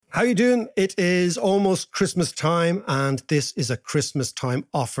How you doing? It is almost Christmas time, and this is a Christmas time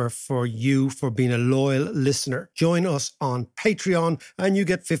offer for you for being a loyal listener. Join us on Patreon and you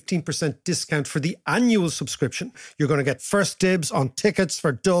get 15% discount for the annual subscription. You're going to get first dibs on tickets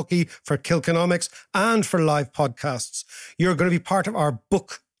for Dalkey, for Kilkenomics, and for live podcasts. You're going to be part of our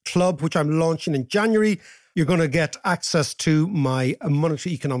book club, which I'm launching in January. You're going to get access to my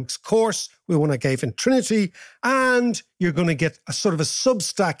monetary economics course, the one I gave in Trinity, and you're going to get a sort of a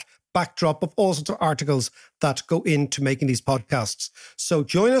Substack backdrop of all sorts of articles that go into making these podcasts. So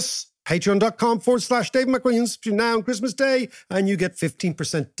join us, patreon.com/David McWilliams between now and Christmas Day, and you get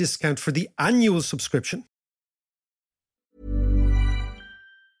 15% discount for the annual subscription.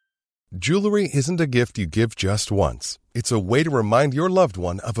 Jewelry isn't a gift you give just once. It's a way to remind your loved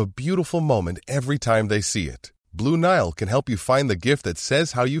one of a beautiful moment every time they see it. Blue Nile can help you find the gift that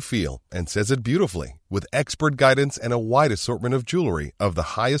says how you feel and says it beautifully, with expert guidance and a wide assortment of jewelry of the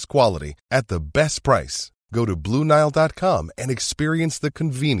highest quality at the best price. Go to BlueNile.com and experience the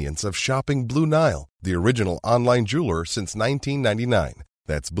convenience of shopping Blue Nile, the original online jeweler since 1999.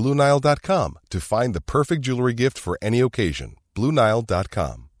 That's BlueNile.com to find the perfect jewelry gift for any occasion.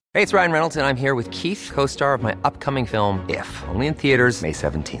 BlueNile.com. Hey, it's Ryan Reynolds, and I'm here with Keith, co-star of my upcoming film, If, only in theaters May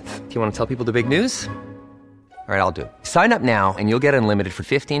 17th. Do you want to tell people the big news? All right, I'll do it. Sign up now and you'll get unlimited for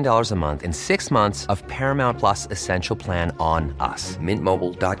 $15 a month and 6 months of Paramount Plus Essential Plan on us.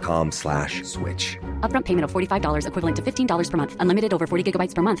 MintMobile.com/switch. Upfront payment of $45 equivalent to $15 per month. Unlimited over 40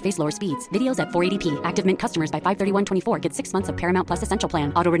 gigabytes per month. Face lower speeds. Videos at 480p. Active Mint customers by 531.24 get 6 months of Paramount Plus Essential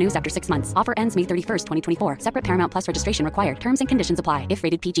Plan. Auto renews after 6 months. Offer ends May 31st, 2024. Separate Paramount Plus registration required. Terms and conditions apply if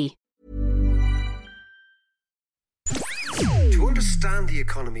rated PG. To understand the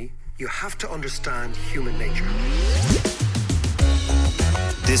economy, you have to understand human nature.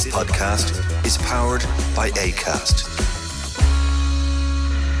 This podcast is powered by Acast.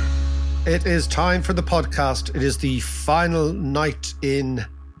 It is time for the podcast. It is the final night in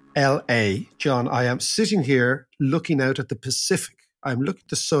LA. John, I am sitting here looking out at the Pacific. I'm looking at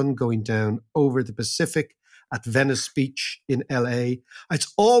the sun going down over the Pacific at Venice Beach in LA.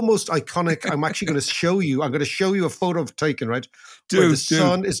 It's almost iconic. I'm actually going to show you. I'm going to show you a photo I've taken, right? Where the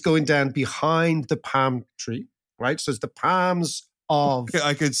sun is going down behind the palm tree, right? So it's the palms of...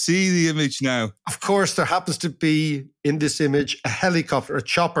 I could see the image now. Of course, there happens to be in this image a helicopter, a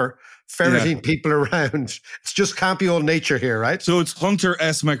chopper, ferreting people around. It just can't be all nature here, right? So it's Hunter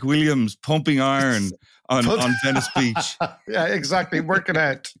S. McWilliams pumping iron on Venice Beach. Yeah, exactly. Working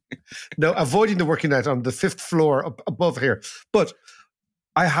out. No, avoiding the working out on the 5th floor above here. But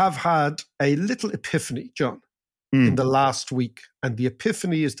I have had a little epiphany, John, in the last week. And the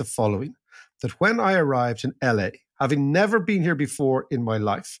epiphany is the following, that when I arrived in LA, having never been here before in my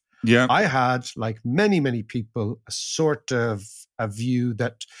life, I had, like many, many people, a sort of a view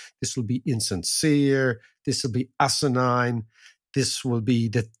that this will be insincere, this will be asinine, this will be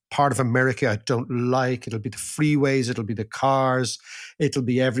the part of America I don't like, it'll be the freeways, it'll be the cars, it'll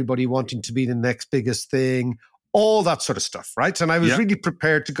be everybody wanting to be the next biggest thing, all that sort of stuff, right? And I was really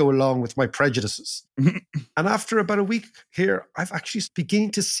prepared to go along with my prejudices. And after about a week here, I've actually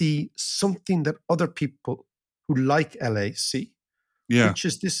beginning to see something that other people who like LA see, which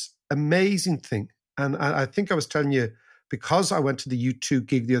is this amazing thing. And I think I was telling you, because I went to the U2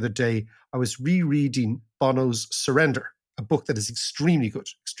 gig the other day, I was rereading Bono's Surrender, a book that is extremely good.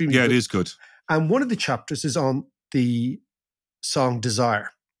 Extremely good. It is good. And one of the chapters is on the song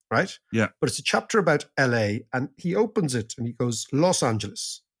Desire, right? Yeah. But it's a chapter about LA, and he opens it and he goes, Los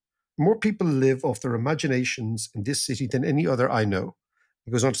Angeles. More people live off their imaginations in this city than any other I know.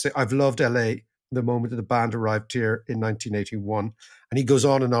 He goes on to say, I've loved LA the moment that the band arrived here in 1981. And he goes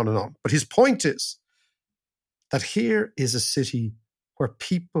on and on and on. But his point is that here is a city where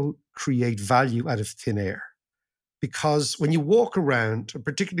people create value out of thin air. Because when you walk around,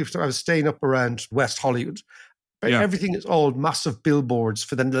 particularly if I was staying up around West Hollywood, everything is all massive billboards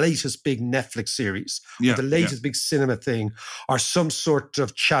for the latest big Netflix series, or the latest big cinema thing, or some sort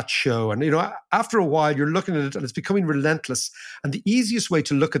of chat show. And, you know, after a while, you're looking at it and it's becoming relentless. And the easiest way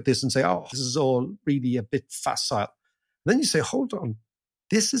to look at this and say, oh, this is all really a bit facile. Then you say, hold on,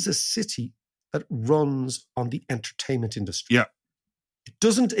 this is a city that runs on the entertainment industry. Yeah. It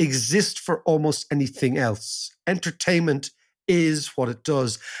doesn't exist for almost anything else. Entertainment is what it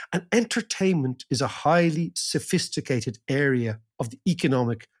does. And entertainment is a highly sophisticated area of the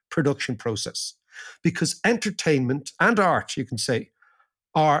economic production process. Because entertainment and art, you can say,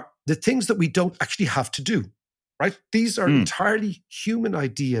 are the things that we don't actually have to do, right? These are entirely human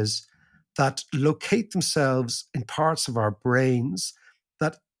ideas that locate themselves in parts of our brains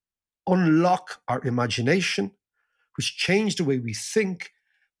that unlock our imagination, which change the way we think,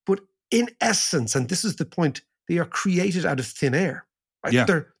 But in essence, and this is the point, they are created out of thin air. Right?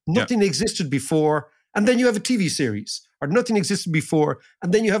 Yeah. Nothing existed before, and then you have a TV series, or nothing existed before,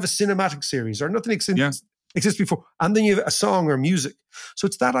 and then you have a cinematic series, or nothing exists before, and then you have a song or music. So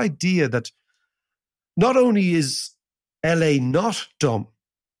it's that idea that not only is LA not dumb,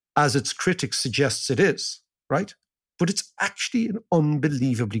 as its critics suggests it is, right? But it's actually an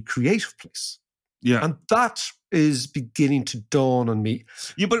unbelievably creative place. Yeah. And that is beginning to dawn on me.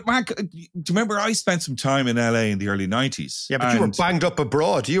 Yeah, but Mark, do you remember I spent some time in LA in the early 90s? Yeah, but you were banged up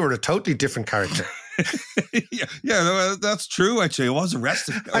abroad. You were a totally different character. yeah, that's true, actually. I was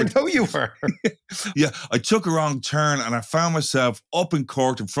arrested. I know you were. Yeah, I took a wrong turn and I found myself up in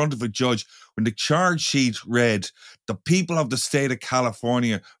court in front of a judge when the charge sheet read, the people of the state of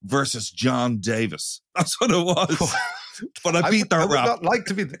California versus John Davis. That's what it was. But I beat the rap. I would not like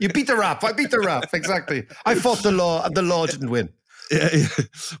to be. You beat the rap. I beat the rap. Exactly. I fought the law, and the law didn't win. Yeah.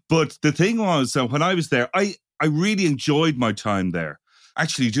 But the thing was, when I was there, I really enjoyed my time there.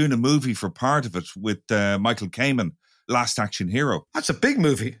 Actually, doing a movie for part of it with Michael Kamen, Last Action Hero. That's a big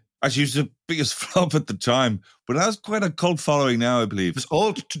movie. Actually, it was the biggest flop at the time, but it has quite a cult following now, I believe. It was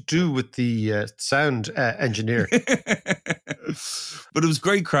all to do with the sound engineer. But it was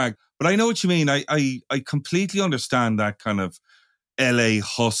great crack. But I know what you mean. I completely understand that kind of LA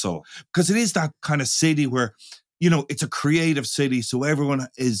hustle, because it is that kind of city where, it's a creative city, so everyone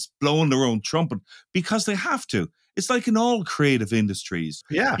is blowing their own trumpet because they have to. It's like in all creative industries.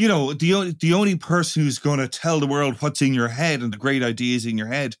 Yeah. The only person who's going to tell the world what's in your head and the great ideas in your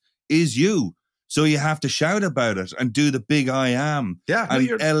head is you. So you have to shout about it and do the big I am. Yeah. And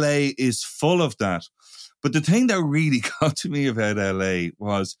LA is full of that. But the thing that really got to me about LA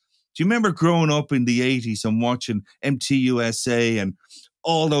was, do you remember growing up in the 80s and watching MTUSA and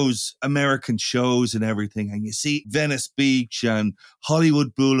all those American shows and everything, and you see Venice Beach and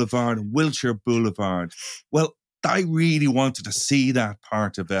Hollywood Boulevard and Wilshire Boulevard? Well, I really wanted to see that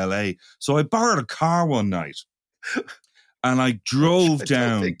part of LA. So I borrowed a car one night and I drove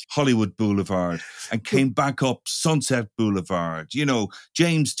down Hollywood Boulevard and came back up Sunset Boulevard,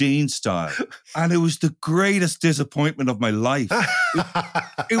 James Dean style. And it was the greatest disappointment of my life.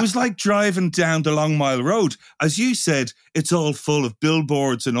 It was like driving down the Long Mile Road. As you said, it's all full of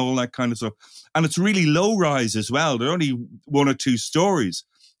billboards and all that kind of stuff. And it's really low rise as well. They're only 1 or 2 stories.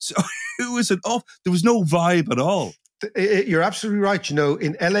 So it was there was no vibe at all. You're absolutely right.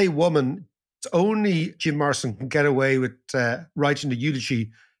 In LA Woman, it's only Jim Morrison can get away with writing a eulogy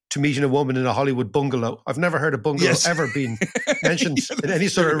to meeting a woman in a Hollywood bungalow. I've never heard a bungalow ever been mentioned in any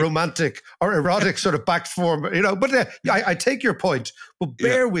sort of romantic or erotic sort of backed form. But I take your point, but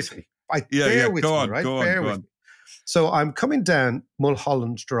bear with me. Bear with me, right? Bear with me. So I'm coming down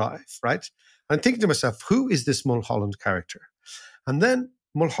Mulholland Drive, right? I'm thinking to myself, who is this Mulholland character? And then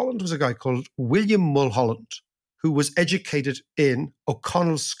Mulholland was a guy called William Mulholland, who was educated in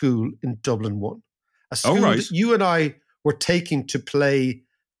O'Connell School in Dublin 1. A school that you and I were taking to play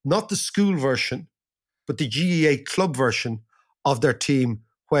not the school version, but the GAA club version of their team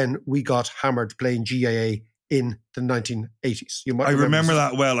when we got hammered playing GAA in the 1980s. You might remember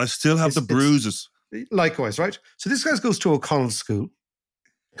that well. I still have the bruises. Likewise, right? So this guy goes to O'Connell School,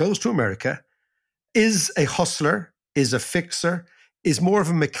 goes to America, is a hustler, is a fixer, is more of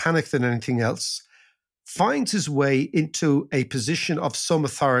a mechanic than anything else, finds his way into a position of some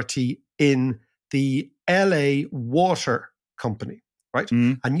authority in the LA Water Company, right?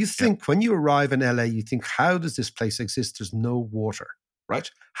 Mm. And you think when you arrive in LA, you think, how does this place exist? There's no water,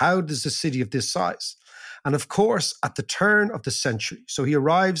 right? How does a city of this size? And of course, at the turn of the century, so he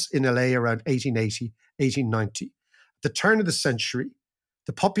arrives in LA around 1880, 1890. At the turn of the century,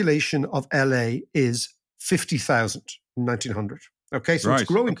 the population of LA is 50,000 in 1900. Okay, so it's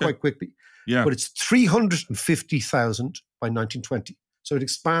growing quite quickly. Yeah. But it's 350,000 by 1920. So it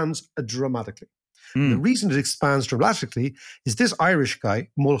expands dramatically. The reason it expands dramatically is this Irish guy,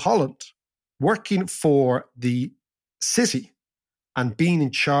 Mulholland, working for the city and being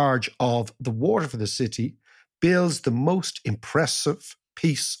in charge of the water for the city, builds the most impressive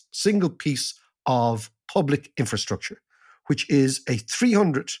single piece of public infrastructure, which is a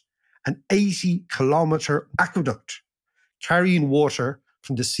 380-kilometer aqueduct carrying water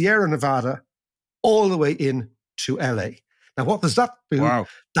from the Sierra Nevada all the way in to LA. Now, what does that do? Wow.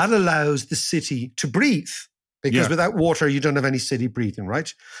 That allows the city to breathe, because without water, you don't have any city breathing,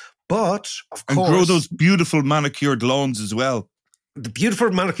 right? But, of course... And grow those beautiful manicured lawns as well. The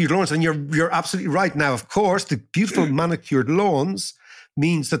beautiful manicured lawns, and you're absolutely right. Now, of course, the beautiful manicured lawns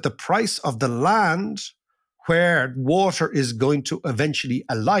means that the price of the land where water is going to eventually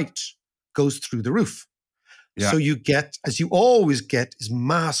alight goes through the roof. So you get, as you always get, is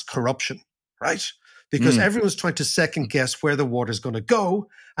mass corruption, right? Because everyone's trying to second guess where the water is going to go,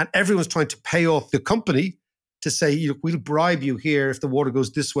 and everyone's trying to pay off the company to say, we'll bribe you here if the water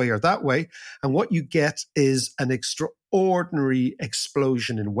goes this way or that way. And what you get is an extraordinary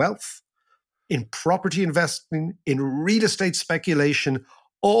explosion in wealth, in property investing, in real estate speculation,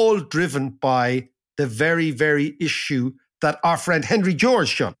 all driven by the very, very issue that our friend Henry George,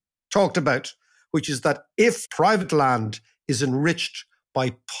 Sean, talked about, which is that if private land is enriched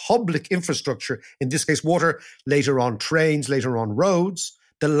by public infrastructure, in this case water, later on trains, later on roads,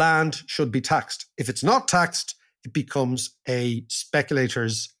 the land should be taxed. If it's not taxed, it becomes a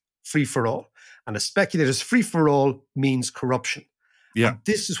speculator's free-for-all. And a speculator's free-for-all means corruption. Yeah. And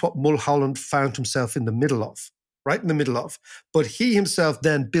this is what Mulholland found himself in the middle of, right in the middle of. But he himself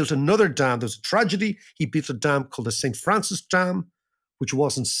then built another dam. There was a tragedy. He built a dam called the St. Francis Dam, which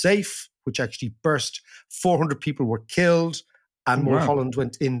wasn't safe, which actually burst. 400 people were killed, and Mulholland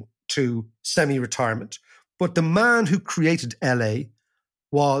went into semi-retirement. But the man who created LA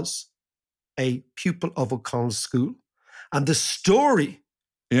was a pupil of O'Connell's school. And the story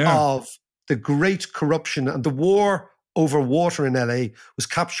of the great corruption and the war over water in LA was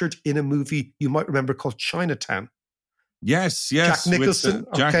captured in a movie you might remember called Chinatown. Yes. Jack Nicholson,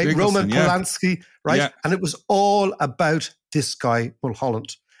 Jack Nicholson, Roman Polanski, right? Yeah. And it was all about this guy,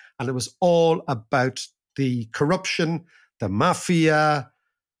 Mulholland. And it was all about the corruption, the mafia,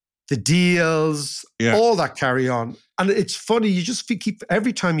 the deals, all that carry on. And it's funny, you just keep,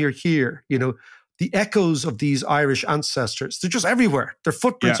 every time you're here, the echoes of these Irish ancestors, they're just everywhere. Their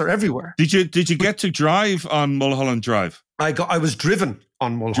footprints are everywhere. Did you get to drive on Mulholland Drive? I was driven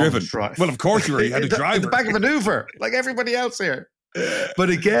on Mulholland Drive. Well, of course you were. You had a driver. In the back of an Uber, like everybody else here. But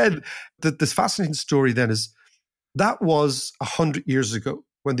again, this fascinating story then is, that was 100 years ago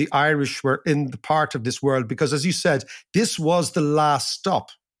when the Irish were in the part of this world, because as you said, this was the last stop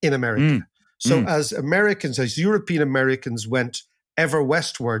in America. So as Americans, as European Americans went ever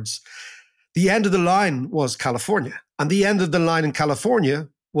westwards, the end of the line was California. And the end of the line in California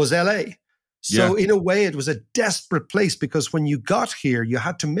was LA. So in a way, it was a desperate place, because when you got here, you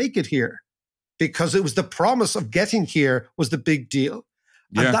had to make it here, because it was the promise of getting here was the big deal.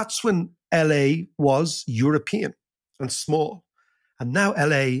 And that's when LA was European and small. And now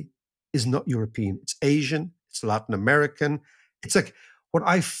LA is not European. It's Asian. It's Latin American. It's like, what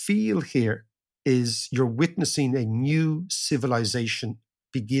I feel here is you're witnessing a new civilization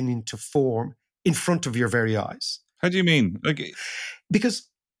beginning to form in front of your very eyes. How do you mean? Because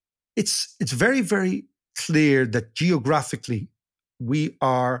it's very, very clear that geographically we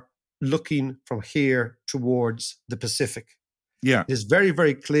are looking from here towards the Pacific. Yeah. It is very,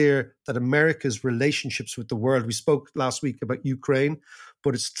 very clear that America's relationships with the world, we spoke last week about Ukraine,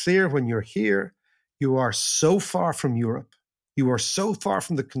 but it's clear when you're here, you are so far from Europe. You are so far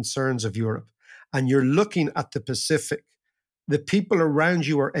from the concerns of Europe, and you're looking at the Pacific. The people around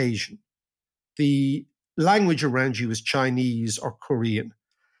you are Asian. The language around you is Chinese or Korean.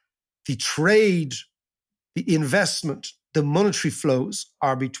 The trade, the investment, the monetary flows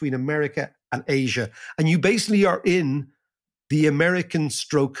are between America and Asia. And you basically are in the American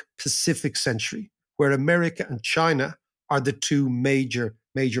stroke Pacific century, where America and China are the two major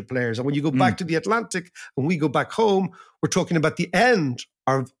players. And when you go back to the Atlantic and we go back home, we're talking about the end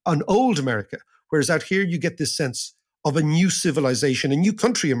of an old America. Whereas out here, you get this sense of a new civilization, a new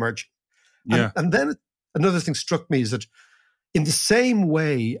country emerging. Yeah. And then another thing struck me is that in the same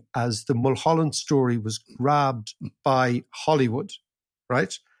way as the Mulholland story was grabbed by Hollywood,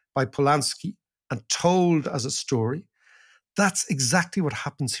 right, by Polanski, and told as a story, that's exactly what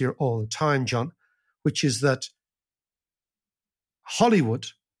happens here all the time, John, which is that Hollywood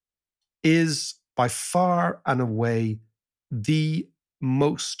is by far and away the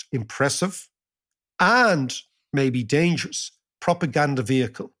most impressive and maybe dangerous propaganda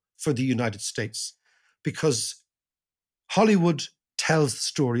vehicle for the United States, because Hollywood tells the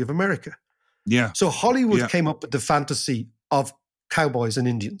story of America. Yeah. So Hollywood came up with the fantasy of cowboys and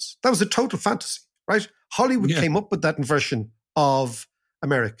Indians. That was a total fantasy, right? Hollywood came up with that version of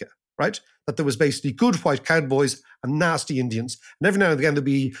America, right? That there was basically good white cowboys and nasty Indians. And every now and again there'd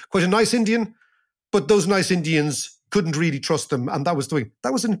be quite a nice Indian, but those nice Indians couldn't really trust them. And that was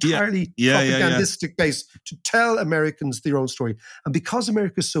an entirely propagandistic base to tell Americans their own story. And because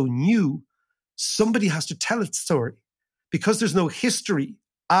America is so new, somebody has to tell its story. Because there's no history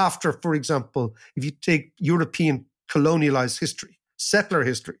after, for example, if you take European colonialized history, settler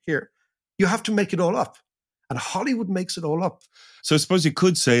history here, you have to make it all up. And Hollywood makes it all up. So I suppose you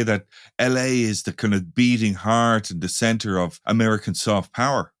could say that LA is the kind of beating heart and the center of American soft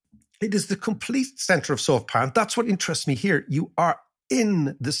power. It is the complete center of soft power. And that's what interests me here. You are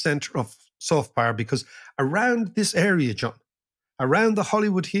in the center of soft power because around this area, John, around the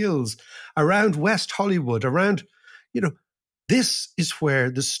Hollywood Hills, around West Hollywood, around, this is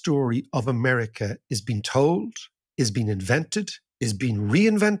where the story of America is being told, is being invented, is being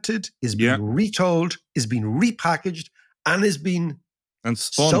reinvented, is being retold, is being repackaged, and is being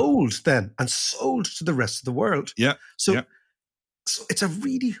sold to the rest of the world. Yeah. So it's a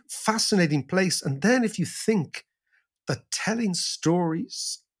really fascinating place. And then if you think that telling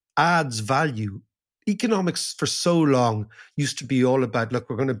stories adds value, economics for so long used to be all about, look,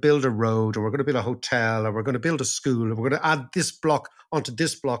 we're going to build a road, or we're going to build a hotel, or we're going to build a school, and we're going to add this block onto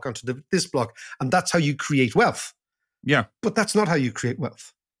this block, this block. And that's how you create wealth. Yeah. But that's not how you create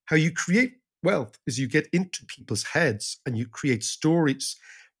wealth. How you create wealth is you get into people's heads and you create stories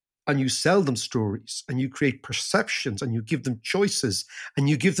and you sell them stories and you create perceptions and you give them choices and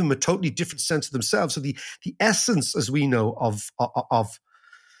you give them a totally different sense of themselves. So the essence, as we know, of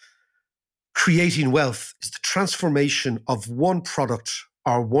creating wealth is the transformation of one product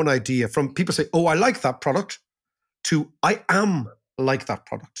or one idea from people say, oh, I like that product, to I am like that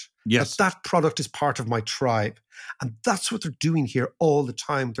product. Yes. That product is part of my tribe. And that's what they're doing here all the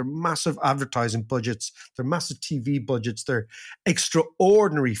time. They're massive advertising budgets. They're massive TV budgets. They're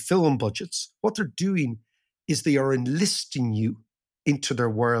extraordinary film budgets. What they're doing is they are enlisting you into their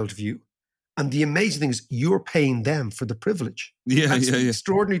worldview. And the amazing thing is you're paying them for the privilege. That's an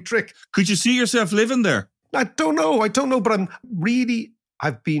extraordinary trick. Could you see yourself living there? I don't know, but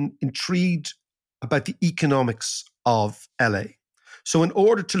I've been intrigued about the economics of LA. So in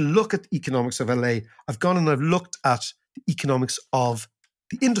order to look at the economics of LA, I've gone and I've looked at the economics of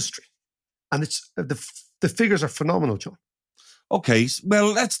the industry. And it's the figures are phenomenal, John. Okay,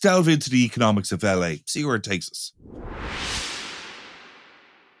 well, let's delve into the economics of LA, see where it takes us.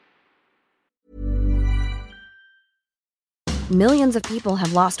 Millions of people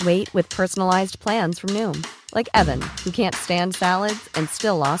have lost weight with personalized plans from Noom. Like Evan, who can't stand salads and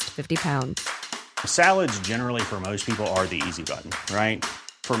still lost 50 pounds. Salads generally for most people are the easy button, right?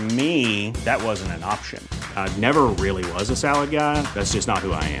 For me, that wasn't an option. I never really was a salad guy. That's just not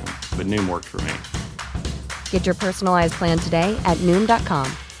who I am. But Noom worked for me. Get your personalized plan today at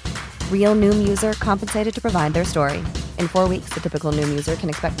Noom.com. Real Noom user compensated to provide their story. In 4 weeks, the typical Noom user can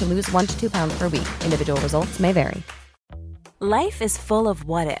expect to lose 1 to 2 pounds per week. Individual results may vary. Life is full of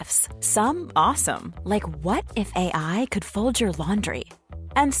what-ifs. Some awesome, like what if AI could fold your laundry?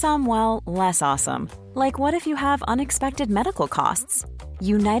 And some, well, less awesome. Like what if you have unexpected medical costs?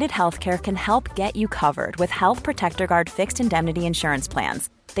 United Healthcare can help get you covered with Health Protector Guard fixed indemnity insurance plans.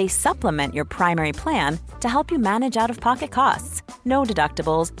 They supplement your primary plan to help you manage out-of-pocket costs. No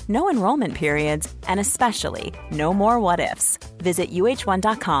deductibles, no enrollment periods, and especially no more what-ifs. Visit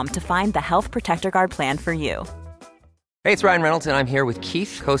uh1.com to find the Health Protector Guard plan for you. Hey, it's Ryan Reynolds, and I'm here with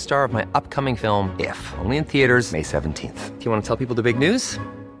Keith, co-star of my upcoming film, If, only in theaters May 17th. Do you want to tell people the big news?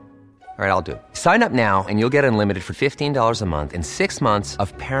 All right, I'll do it. Sign up now and you'll get unlimited for $15 a month and 6 months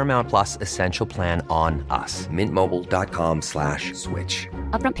of Paramount Plus Essential Plan on us. MintMobile.com/switch.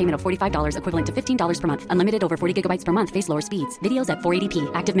 Upfront payment of $45 equivalent to $15 per month. Unlimited over 40 gigabytes per month. Face lower speeds. Videos at 480p.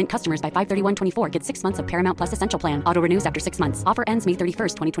 Active Mint customers by 531.24 get 6 months of Paramount Plus Essential Plan. Auto renews after 6 months. Offer ends May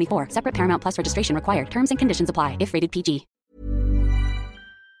 31st, 2024. Separate Paramount Plus registration required. Terms and conditions apply if rated PG.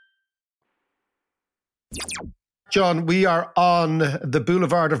 John, we are on the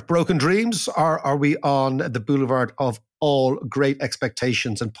boulevard of broken dreams, or are we on the boulevard of all great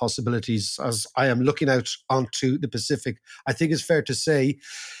expectations and possibilities? As I am looking out onto the Pacific, I think it's fair to say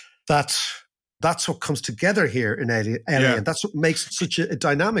that that's what comes together here in LA, and that's what makes it such a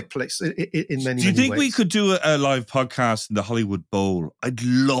dynamic place in many ways. Do you think we could do a live podcast in the Hollywood Bowl? I'd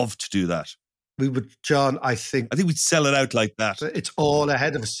love to do that. We would, John, I think we'd sell it out like that. It's all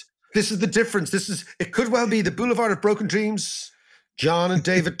ahead of us. This is the difference. It could well be the boulevard of broken dreams. John and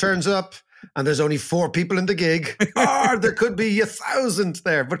David turns up and there's only 4 people in the gig. Or there could be 1,000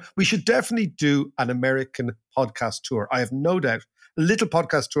 there. But we should definitely do an American podcast tour. I have no doubt. A little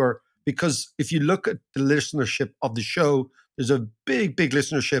podcast tour, because if you look at the listenership of the show, there's a big, big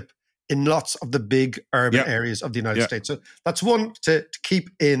listenership in lots of the big urban areas of the United States. So that's one to keep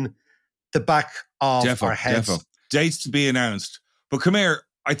in the back of our heads. Dates to be announced. But come here.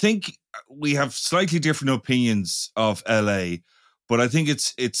 I think we have slightly different opinions of LA, but I think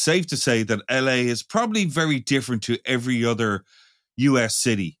it's safe to say that LA is probably very different to every other US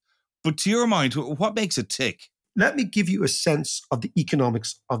city. But to your mind, what makes it tick? Let me give you a sense of the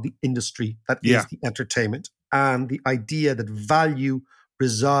economics of the industry that is the entertainment, and the idea that value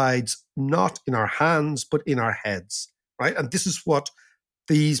resides not in our hands, but in our heads, right? And this is what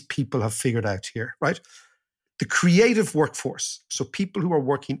these people have figured out here, right? The creative workforce, so people who are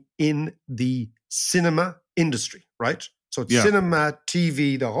working in the cinema industry, right? So it's cinema,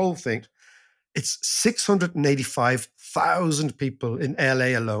 TV, the whole thing. It's 685,000 people in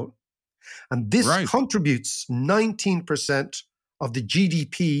LA alone. And this contributes 19% of the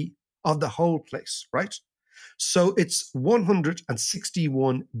GDP of the whole place, right? So it's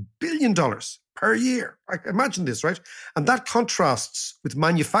 $161 billion per year. Imagine this, right? And that contrasts with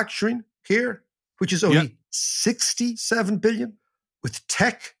manufacturing here, which is only 67 billion, with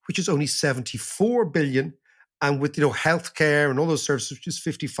tech, which is only 74 billion, and with healthcare and all those services, which is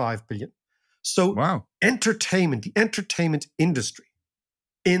 55 billion. So entertainment, the entertainment industry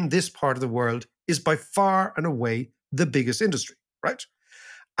in this part of the world is by far and away the biggest industry, right?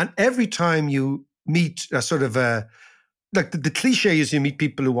 And every time you meet a sort of like the cliche is you meet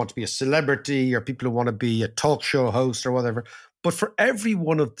people who want to be a celebrity or people who want to be a talk show host or whatever. But for every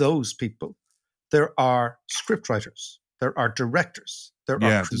one of those people, there are scriptwriters, there are directors, there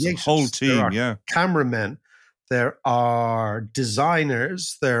are creators, there's a whole team, there are cameramen, there are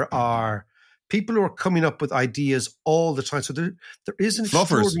designers, there are people who are coming up with ideas all the time. So there isn't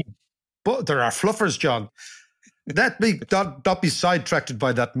fluffers. But there are fluffers, John. Not be sidetracked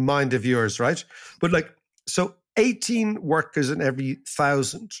by that mind of yours, right? But so 18 workers in every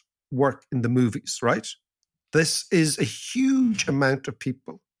 1,000 work in the movies, right? This is a huge amount of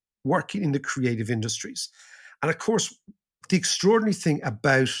people working in the creative industries. And of course, the extraordinary thing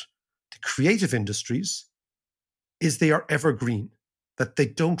about the creative industries is they are evergreen, that they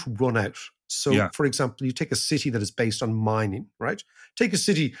don't run out. So, for example, you take a city that is based on mining, right? Take a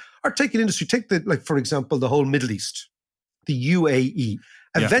city or take an industry, for example, the whole Middle East, the UAE.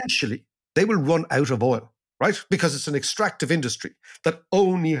 Eventually, they will run out of oil, right? Because it's an extractive industry that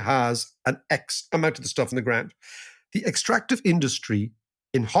only has an X amount of the stuff in the ground. The extractive industry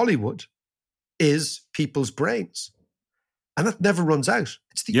in Hollywood is people's brains. And that never runs out.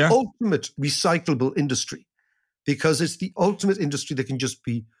 It's the ultimate recyclable industry because it's the ultimate industry that can just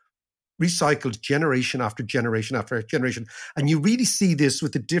be recycled generation after generation after generation. And you really see this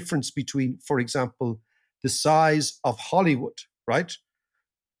with the difference between, for example, the size of Hollywood, right?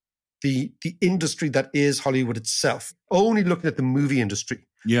 The industry that is Hollywood itself. Only looking at the movie industry.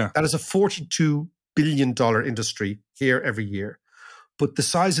 That is a $42 billion industry here every year. But the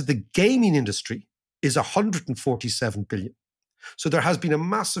size of the gaming industry is 147 billion. So there has been a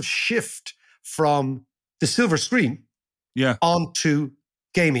massive shift from the silver screen onto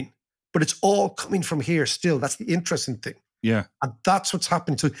gaming. But it's all coming from here still. That's the interesting thing. And that's what's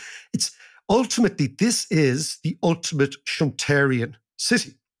happening. So it's ultimately, this is the ultimate Schumpeterian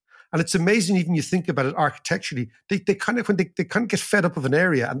city. And it's amazing, even you think about it architecturally, they kind of get fed up of an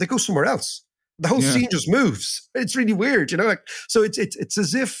area and they go somewhere else. The whole scene just moves. It's really weird, so it's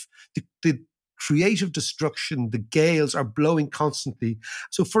as if the creative destruction, the gales are blowing constantly.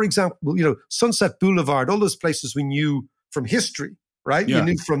 So for example, Sunset Boulevard, all those places we knew from history, right? You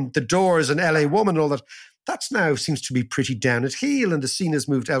knew from The Doors and LA Woman and all that. That's now seems to be pretty down at heel and the scene has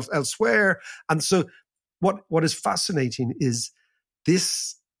moved elsewhere. And so what is fascinating is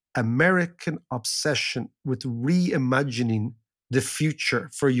this American obsession with reimagining the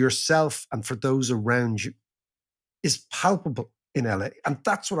future for yourself and for those around you is palpable in LA. And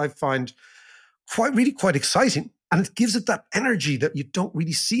that's what I find quite exciting. And it gives it that energy that you don't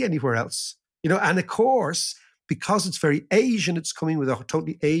really see anywhere else. And of course, because it's very Asian, it's coming with a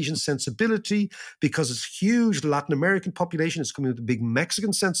totally Asian sensibility. Because it's huge Latin American population, it's coming with a big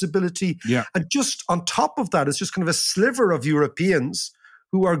Mexican sensibility. And just on top of that, it's just kind of a sliver of Europeans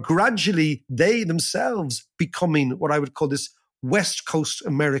who are gradually, they themselves, becoming what I would call this West Coast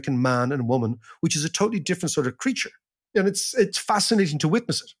American man and woman, which is a totally different sort of creature. And it's fascinating to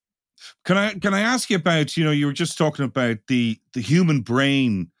witness it. Can I ask you about, you were just talking about the human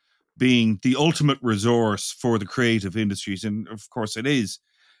brain being the ultimate resource for the creative industries. And of course it is.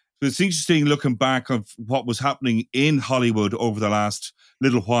 But it's interesting looking back of what was happening in Hollywood over the last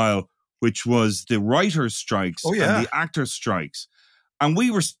little while, which was the writers' strikes and the actors' strikes. And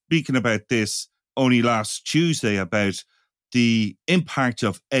we were speaking about this only last Tuesday about the impact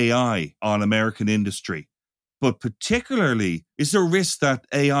of AI on American industry. But particularly, is there a risk that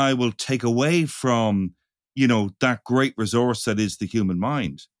AI will take away from, that great resource that is the human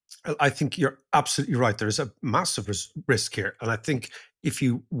mind? I think you're absolutely right. There is a massive risk here. And I think if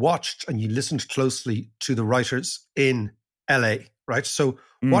you watched and you listened closely to the writers in LA, right? So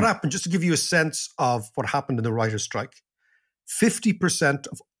what happened, just to give you a sense of what happened in the writers' strike, 50%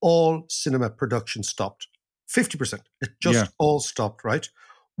 of all cinema production stopped. 50%. It just all stopped, right?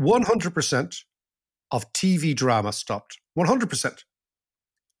 100% of TV drama stopped. 100%.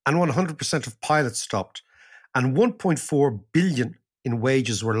 and 100% of pilots stopped, and 1.4 billion in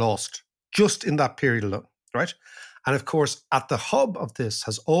wages were lost just in that period alone, right? And of course, at the hub of this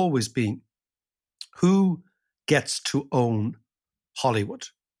has always been who gets to own Hollywood?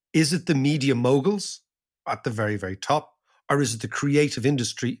 Is it the media moguls at the very, very top, or is it the creative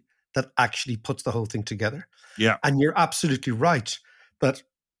industry that actually puts the whole thing together? Yeah. And you're absolutely right that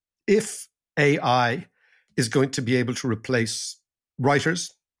if AI is going to be able to replace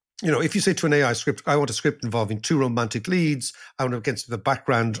writers, if you say to an AI script, I want a script involving 2 romantic leads, I want to get the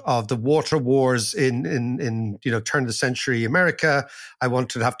background of the water wars in turn of the century America, I want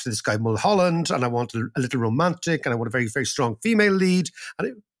to have to this guy Mulholland, and I want a little romantic, and I want a very, very strong female lead,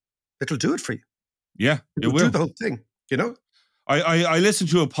 and it'll do it for you. Yeah, it'll do the whole thing, I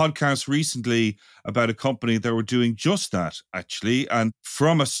listened to a podcast recently about a company that were doing just that, actually. And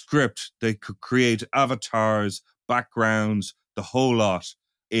from a script, they could create avatars, backgrounds, the whole lot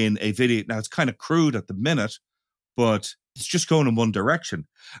in a video. Now, it's kind of crude at the minute, but it's just going in one direction.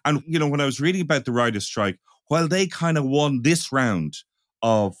 And, when I was reading about the writer's strike, while they kind of won this round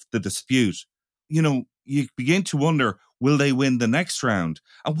of the dispute, you begin to wonder, will they win the next round?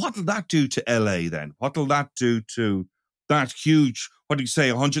 And what will that do to LA then? What will that do to that huge,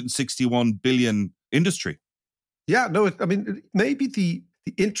 161 billion industry? Yeah, no, maybe the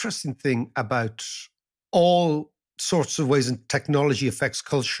interesting thing about all sorts of ways in technology affects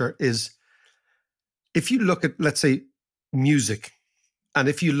culture is if you look at, let's say, music, and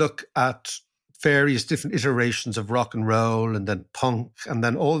if you look at various different iterations of rock and roll and then punk and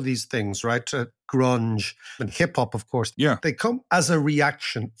then all these things, right? Grunge and hip hop, of course. Yeah. They come as a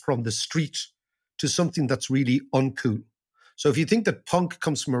reaction from the street to something that's really uncool. So if you think that punk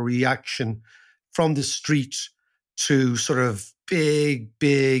comes from a reaction from the street to sort of big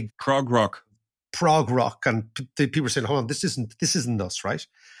prog rock, and the people are saying, hold on, this isn't us, right?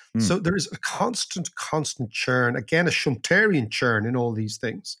 So there is a constant churn, again, a Schumpeterian churn in all these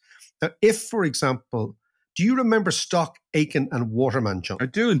things. Now, if, for example, do you remember Stock, Aitken and Waterman, John? I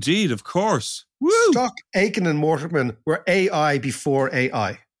do indeed, of course. Woo! Stock, Aitken and Waterman were AI before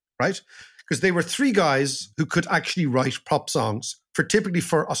AI, right? Because they were 3 guys who could actually write pop songs typically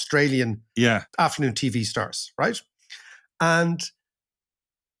for Australian afternoon TV stars, right? And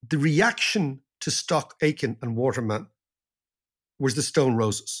the reaction to Stock, Aitken and Waterman was the Stone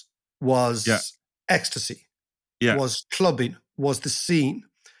Roses, was ecstasy, was clubbing, was the scene,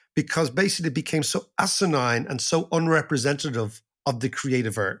 because basically it became so asinine and so unrepresentative of the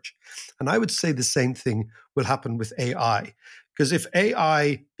creative urge. And I would say the same thing will happen with AI, because if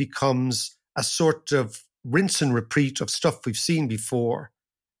AI becomes a sort of rinse and repeat of stuff we've seen before,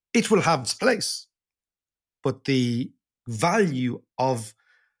 it will have its place. But the value of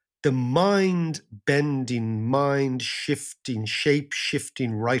the mind-bending, mind-shifting,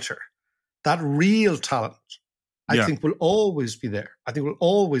 shape-shifting writer, that real talent, I think will always be there.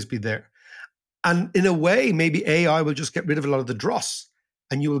 And in a way, maybe AI will just get rid of a lot of the dross,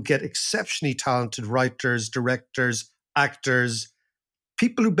 and you will get exceptionally talented writers, directors, actors,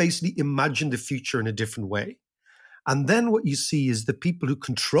 people who basically imagine the future in a different way. And then what you see is the people who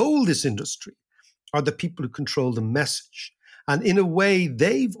control this industry are the people who control the message. And in a way,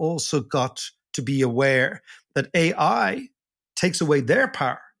 they've also got to be aware that AI takes away their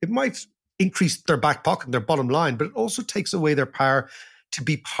power. It might increase their back pocket, their bottom line, but it also takes away their power to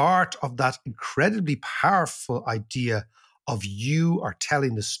be part of that incredibly powerful idea of you are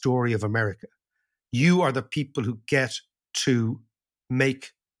telling the story of America. You are the people who get to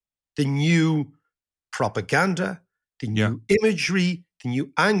make the new propaganda, the new imagery, the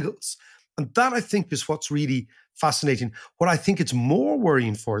new angles. And that, I think, is what's really fascinating. What I think it's more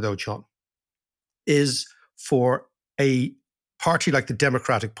worrying for, though, John, is for a party like the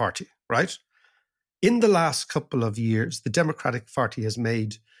Democratic Party, right? In the last couple of years, the Democratic Party has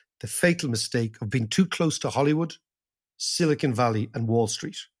made the fatal mistake of being too close to Hollywood, Silicon Valley, and Wall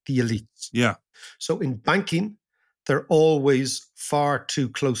Street, the elites. Yeah. So in banking, they're always far too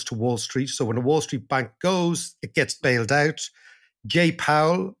close to Wall Street. So when a Wall Street bank goes, it gets bailed out. Jay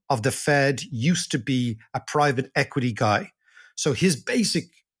Powell of the Fed used to be a private equity guy. So his basic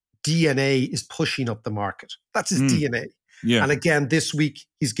DNA is pushing up the market. That's his DNA. Yeah. And again, this week,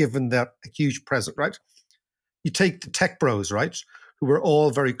 he's given that a huge present, right? You take the tech bros, right, who were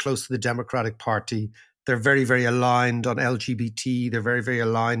all very close to the Democratic Party. They're very, very aligned on LGBT. They're very, very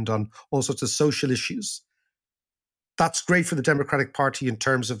aligned on all sorts of social issues. That's great for the Democratic Party in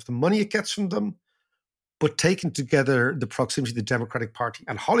terms of the money it gets from them. But taken together, the proximity to the Democratic Party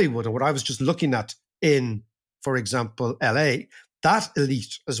and Hollywood, and what I was just looking at in, for example, LA, that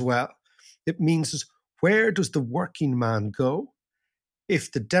elite as well, it means where does the working man go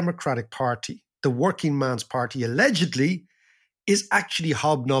if the Democratic Party, the working man's party, allegedly is actually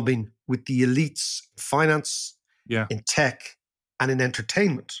hobnobbing with the elites in finance, in tech, and in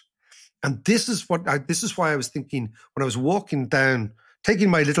entertainment. And this is why I was thinking when I was walking down, taking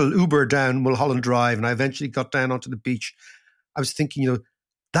my little Uber down Mulholland Drive, and I eventually got down onto the beach. I was thinking,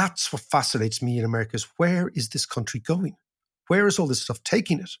 that's what fascinates me in America is where is this country going? Where is all this stuff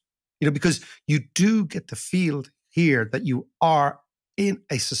taking it? Because you do get the feel here that you are in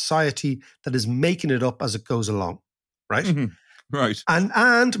a society that is making it up as it goes along, right? Mm-hmm. Right.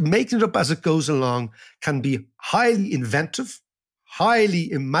 And making it up as it goes along can be highly inventive,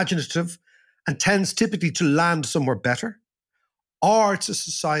 highly imaginative, and tends typically to land somewhere better. Or it's a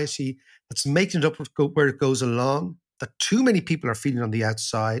society that's making it up where it goes along, that too many people are feeling on the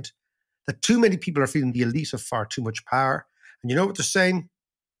outside, that too many people are feeling the elite have far too much power. And you know what they're saying?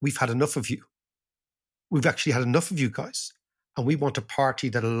 We've had enough of you. We've actually had enough of you guys. And we want a party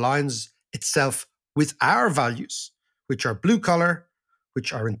that aligns itself with our values, which are blue collar,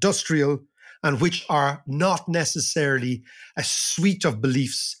 which are industrial, and which are not necessarily a suite of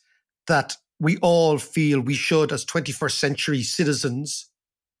beliefs that we all feel we should, as 21st century citizens,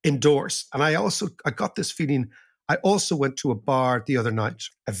 endorse. And I got this feeling. I also went to a bar the other night,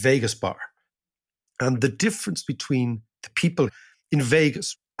 a Vegas bar. And the difference between the people in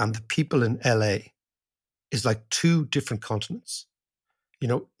Vegas and the people in LA is like two different continents.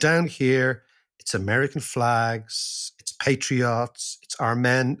 Down here, it's American flags, it's patriots, it's our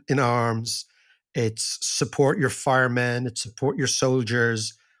men in arms, it's support your firemen, it's support your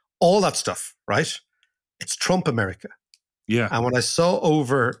soldiers, all that stuff, right? It's Trump America. Yeah. And when I saw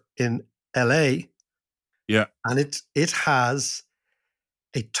over in LA, and it has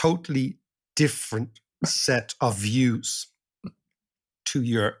a totally different set of views to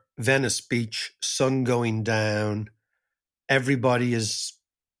your Venice Beach, sun going down. Everybody is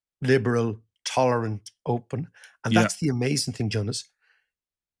liberal, tolerant, open. And that's the amazing thing, Jonas.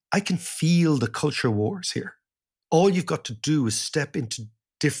 I can feel the culture wars here. All you've got to do is step into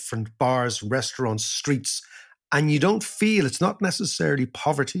different bars, restaurants, streets, and you don't feel it's not necessarily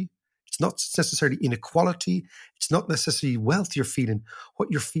poverty. It's not necessarily inequality. It's not necessarily wealth you're feeling. What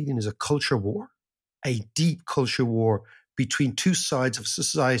you're feeling is a culture war, a deep culture war between two sides of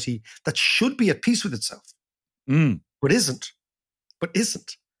society that should be at peace with itself, but isn't.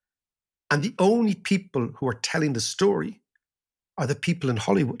 And the only people who are telling the story are the people in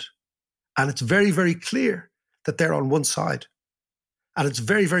Hollywood. And it's very, very clear that they're on one side. And it's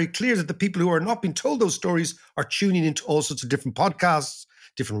very, very clear that the people who are not being told those stories are tuning into all sorts of different podcasts,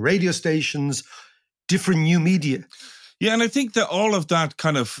 different radio stations, different new media. Yeah, and I think that all of that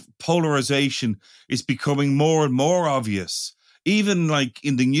kind of polarization is becoming more and more obvious. Even like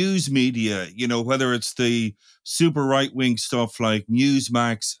in the news media, whether it's the super right-wing stuff like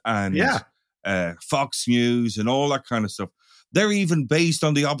Newsmax and Fox News and all that kind of stuff, they're even based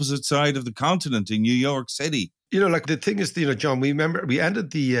on the opposite side of the continent in New York City. Like the thing is, John, we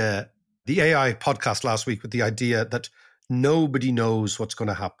ended the AI podcast last week with the idea that nobody knows what's going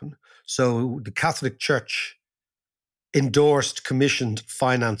to happen. So the Catholic Church endorsed, commissioned,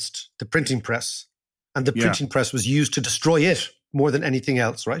 financed the printing press, and the printing press was used to destroy it more than anything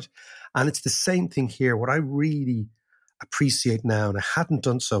else, right? And it's the same thing here. What I really appreciate now, and I hadn't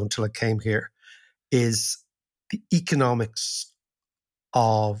done so until I came here, is the economics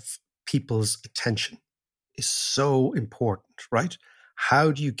of people's attention is so important, right?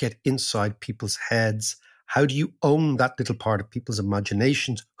 How do you get inside people's heads? How do you own that little part of people's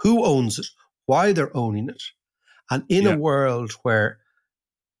imaginations? Who owns it? Why they're owning it? And in a world where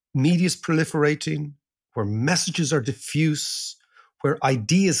media is proliferating, where messages are diffuse, where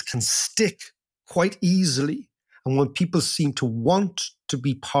ideas can stick quite easily, and when people seem to want to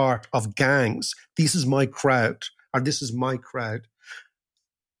be part of gangs, this is my crowd, or this is my crowd,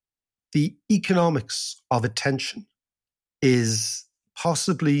 the economics of attention is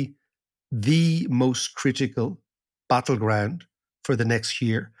possibly the most critical battleground for the next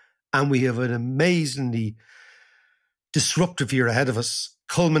year. And we have an amazingly disruptive year ahead of us,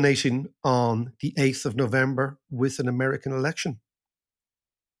 culminating on the 8th of November with an American election.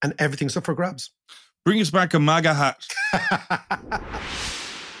 And everything's up for grabs. Bring us back a MAGA hat.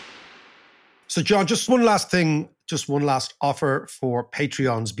 So, John, just one last thing, just one last offer for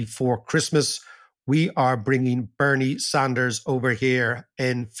Patreons before Christmas. We are bringing Bernie Sanders over here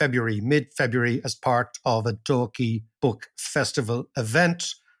in February, mid-February, as part of a Dalkey Book Festival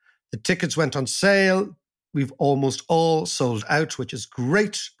event. The tickets went on sale. We've almost all sold out, which is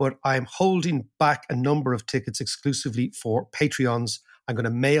great, but I'm holding back a number of tickets exclusively for Patreons. I'm going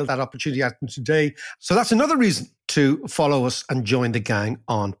to mail that opportunity at them today. So that's another reason to follow us and join the gang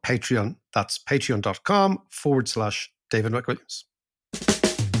on Patreon. That's patreon.com/David McWilliams.